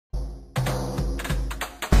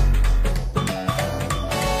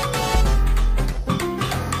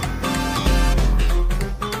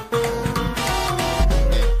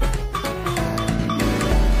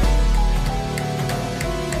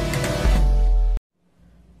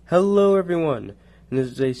Hello everyone, and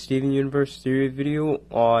this is a Steven Universe theory video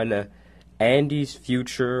on Andy's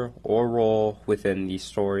future or role within the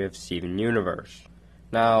story of Steven Universe.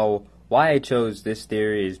 Now, why I chose this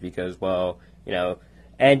theory is because, well,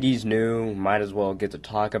 Andy's new, might as well get to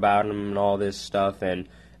talk about him and all this stuff, and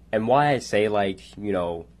why I say,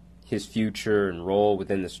 his future and role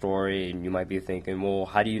within the story, and you might be thinking, well,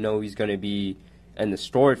 how do you know he's going to be in the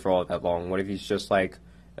story for all that long? What if he's just like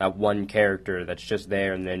that one character that's just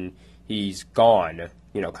there and then he's gone,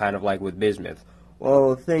 kind of like with Bismuth?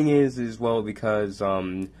 Well, the thing is because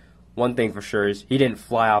one thing for sure is he didn't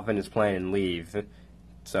fly off in his plane and leave,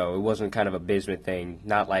 so it wasn't kind of a Bismuth thing.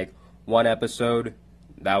 Not like one episode,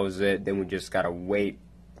 that was it, then we just gotta wait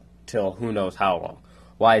till who knows how long.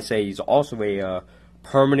 Why I say he's also a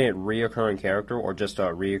permanent reoccurring character, or just a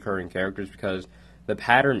reoccurring character, is because the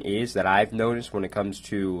pattern is that I've noticed when it comes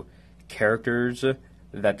to characters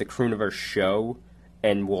that the Crewniverse show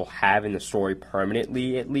and will have in the story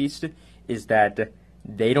permanently, at least, is that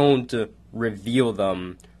they don't reveal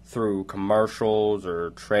them through commercials or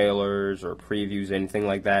trailers or previews, anything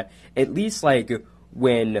like that. At least like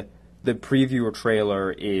when the preview or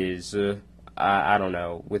trailer is, I don't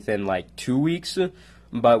know, within like 2 weeks.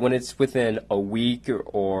 But when it's within a week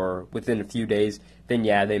or within a few days, then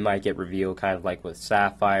yeah, they might get revealed, kind of like with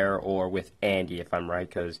Sapphire or with Andy, if I'm right,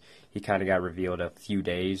 because he kind of got revealed a few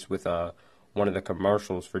days with one of the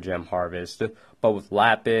commercials for Gem Harvest. But with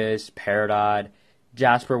Lapis, Peridot,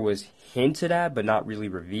 Jasper was hinted at, but not really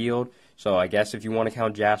revealed. So I guess if you want to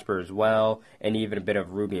count Jasper as well, and even a bit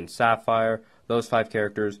of Ruby and Sapphire, those 5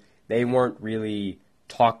 characters, they weren't really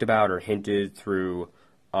talked about or hinted through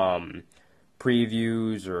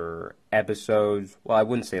previews or episodes. Well, I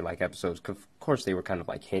wouldn't say like episodes, because of course they were kind of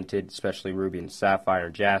like hinted, especially Ruby and Sapphire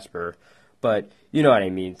and Jasper. But you know what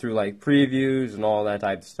I mean, through like previews and all that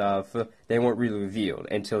type of stuff, they weren't really revealed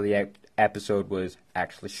until the episode was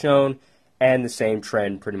actually shown. And the same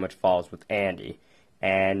trend pretty much follows with Andy.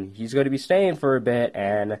 And he's going to be staying for a bit,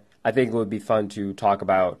 and I think it would be fun to talk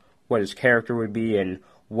about what his character would be and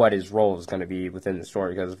what his role is going to be within the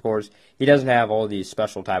story, because of course he doesn't have all these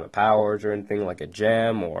special type of powers or anything like a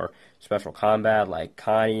gem or special combat like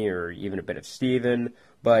Connie or even a bit of Steven,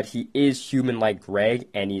 but he is human like Greg,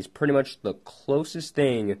 and he's pretty much the closest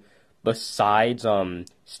thing besides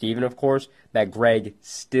Steven, of course, that Greg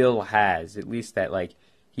still has, at least that like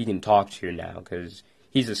he can talk to now, because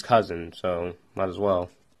he's his cousin, so might as well.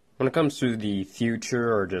 When it comes to the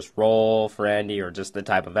future or just role for Andy or just the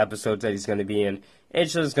type of episodes that he's going to be in,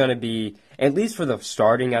 it's just going to be, at least for the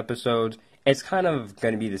starting episodes, it's kind of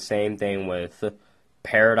going to be the same thing with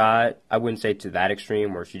Peridot. I wouldn't say to that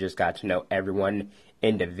extreme where she just got to know everyone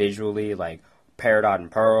individually, like Peridot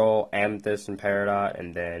and Pearl, Amethyst and Peridot,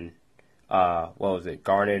 and then,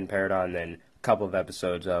 Garnet and Peridot, and then a couple of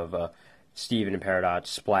episodes of Steven and Peridot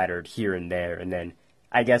splattered here and there, and then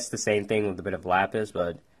I guess the same thing with a bit of Lapis,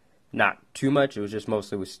 but not too much. It was just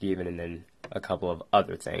mostly with Steven and then a couple of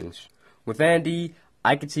other things. With Andy,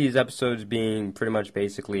 I could see his episodes being pretty much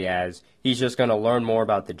basically as he's just going to learn more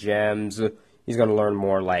about the gems. He's going to learn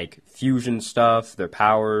more like fusion stuff, their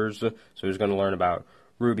powers. So he's going to learn about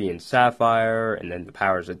Ruby and Sapphire and then the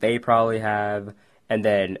powers that they probably have. And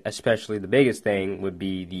then especially the biggest thing would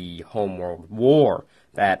be the homeworld war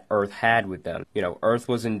that Earth had with them. Earth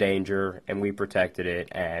was in danger and we protected it,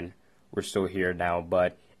 and we're still here now,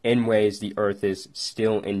 but in ways the Earth is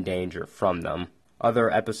still in danger from them.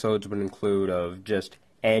 Other episodes would include of just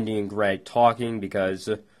Andy and Greg talking, because,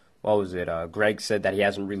 Greg said that he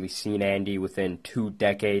hasn't really seen Andy within 2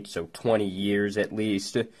 decades, so 20 years at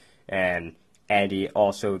least, and Andy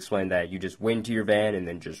also explained that you just went to your van and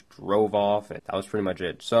then just drove off, and that was pretty much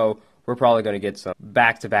it. So we're probably going to get some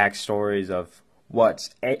back-to-back stories of what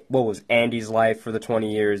was Andy's life for the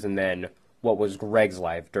 20 years and then what was Greg's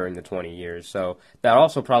life during the 20 years. So that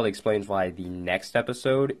also probably explains why the next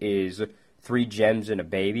episode is 3 gems and a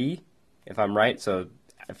baby, if I'm right. So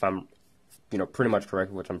if I'm, pretty much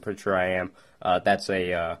correct, which I'm pretty sure I am, that's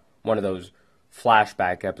one of those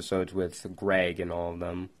flashback episodes with Greg and all of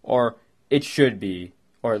them. Or it should be,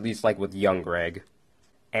 or at least like with young Greg.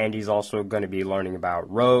 Andy's also going to be learning about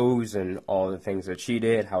Rose and all the things that she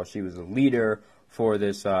did, how she was a leader for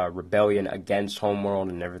this rebellion against Homeworld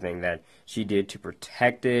and everything that she did to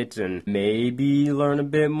protect it, and maybe learn a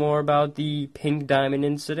bit more about the Pink Diamond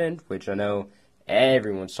incident, which I know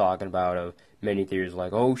everyone's talking about, of many theories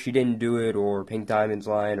like, oh, she didn't do it, or Pink Diamond's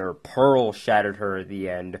lying, or Pearl shattered her at the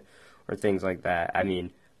end, or things like that. I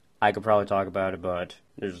mean, I could probably talk about it, but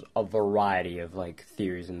there's a variety of like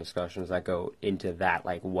theories and discussions that go into that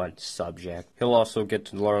like one subject. He'll also get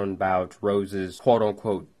to learn about Rose's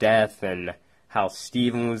quote-unquote death and how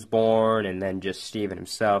Steven was born, and then just Steven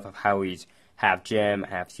himself, of how he's half gem,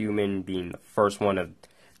 half human, being the first one of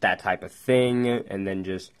that type of thing, and then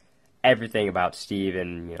just everything about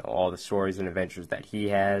Steven, you know, all the stories and adventures that he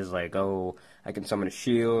has, like, oh, I can summon a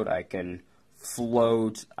shield, I can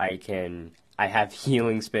float, I have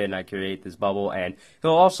healing spin, I create this bubble, and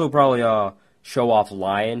he'll also probably show off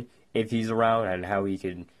Lion if he's around, and how he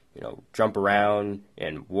can, you know, jump around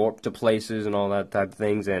and warp to places and all that type of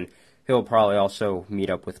things, and he'll probably also meet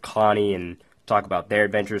up with Connie and talk about their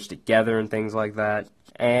adventures together and things like that.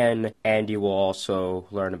 And Andy will also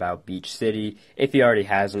learn about Beach City, if he already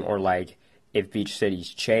hasn't, or like if Beach City's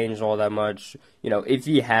changed all that much. You know, if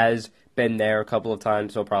he has been there a couple of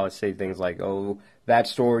times, he'll probably say things like, oh, that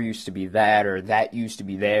store used to be that, or that used to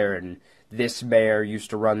be there, and this mayor used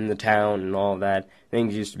to run the town and all that.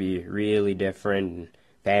 Things used to be really different, and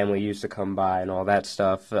family used to come by and all that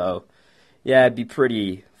stuff. So, yeah, it'd be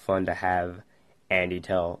pretty fun to have Andy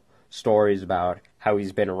tell stories about how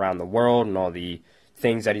he's been around the world and all the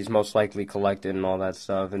things that he's most likely collected and all that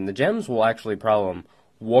stuff. And the gems will actually probably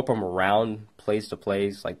warp him around place to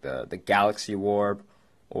place, like the galaxy warp,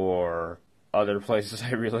 or other places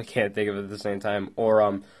I really can't think of at the same time.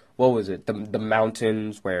 Or, what was it? The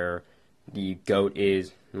mountains where the goat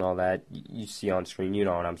is and all that. You see on screen, you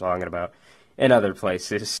know what I'm talking about. And other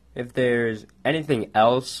places. If there's anything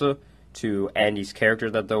else to Andy's character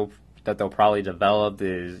that they'll probably develop,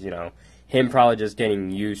 is, you know, him probably just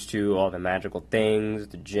getting used to all the magical things,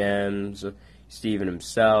 the gems, Steven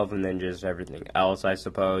himself, and then just everything else, I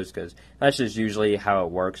suppose, because that's just usually how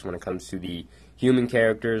it works when it comes to the human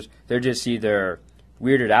characters. They're just either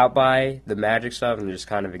weirded out by the magic stuff and just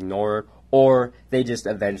kind of ignore it, or they just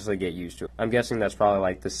eventually get used to it. I'm guessing that's probably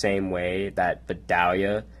like the same way that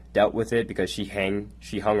Vidalia dealt with it, because she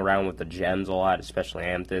hung around with the gems a lot, especially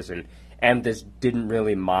Amethyst, and Amethyst didn't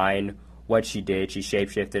really mind what she did. She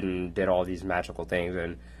shapeshifted and did all these magical things,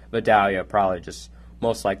 and Vidalia probably just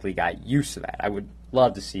most likely got used to that. I would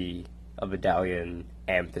love to see a Vidalia and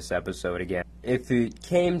Amethyst episode again. If it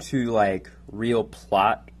came to like real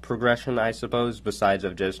plot progression, I suppose, besides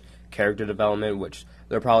of just character development, which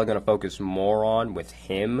they're probably going to focus more on with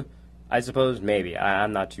him, I suppose, maybe.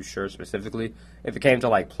 I'm not too sure specifically. If it came to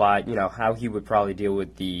like plot, you know, how he would probably deal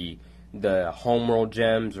with the homeworld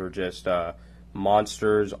gems, or just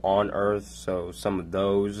monsters on Earth, so some of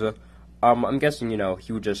those. I'm guessing, you know,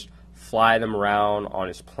 he would just fly them around on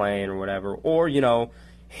his plane or whatever, or, you know,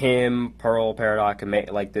 him, Pearl, Paradox can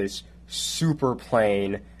make like this super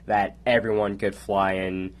plane that everyone could fly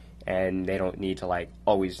in, and they don't need to like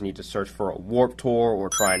always need to search for a warp tour or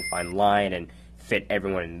try and find line and fit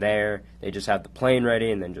everyone in there. They just have the plane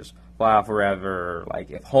ready and then just fly off wherever. Or, like,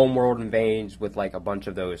 if Homeworld invades with like a bunch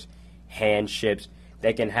of those hand ships,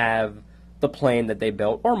 they can have the plane that they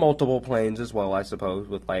built, or multiple planes as well, I suppose,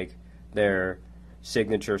 with like their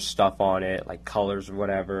signature stuff on it, like colors or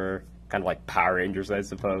whatever, kind of like Power Rangers, I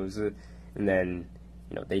suppose. And then,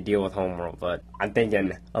 you know, they deal with Homeworld. But I'm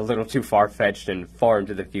thinking a little too far-fetched and far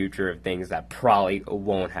into the future of things that probably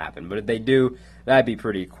won't happen. But if they do, that'd be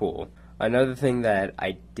pretty cool. Another thing that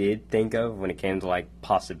I did think of when it came to like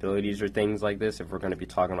possibilities or things like this, if we're going to be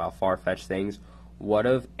talking about far-fetched things, what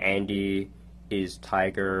if Andy is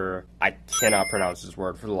Tiger? I cannot pronounce this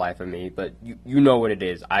word for the life of me, but you know what it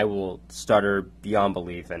is. I will stutter beyond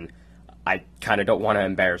belief, and I kind of don't want to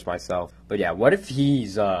embarrass myself. But yeah, what if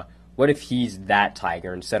he's that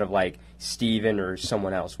Tiger instead of like Steven or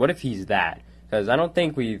someone else? What if he's that? Because I don't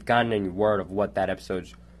think we've gotten any word of what that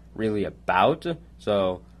episode's really about.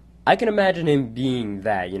 So I can imagine him being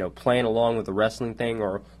that, you know, playing along with the wrestling thing.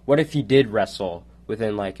 Or what if he did wrestle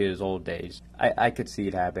within like his old days? I could see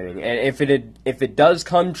it happening. And if it does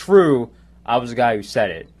come true, I was the guy who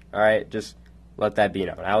said it. All right, just let that be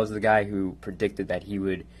known. I was the guy who predicted that he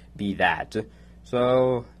would be that.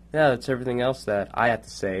 So yeah, that's everything else that I have to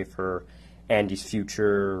say for Andy's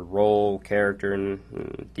future role, character,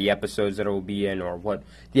 and the episodes that it will be in, or what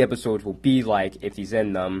the episodes will be like if he's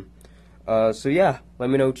in them. So yeah,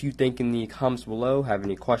 let me know what you think in the comments below. Have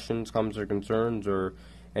any questions, comments, or concerns, or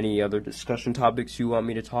any other discussion topics you want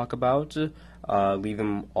me to talk about? Leave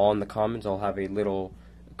them all in the comments. I'll have a little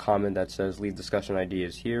comment that says leave discussion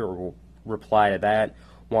ideas here, or we'll reply to that.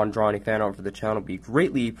 Want to draw any fan art for the channel, be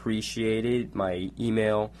greatly appreciated. My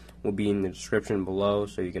email will be in the description below,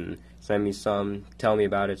 so you can send me some, tell me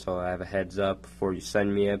about it, so I have a heads up before you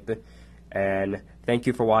send me it. And thank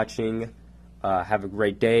you for watching. Have a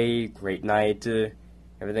great day, great night,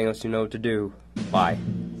 everything else you know what to do. Bye.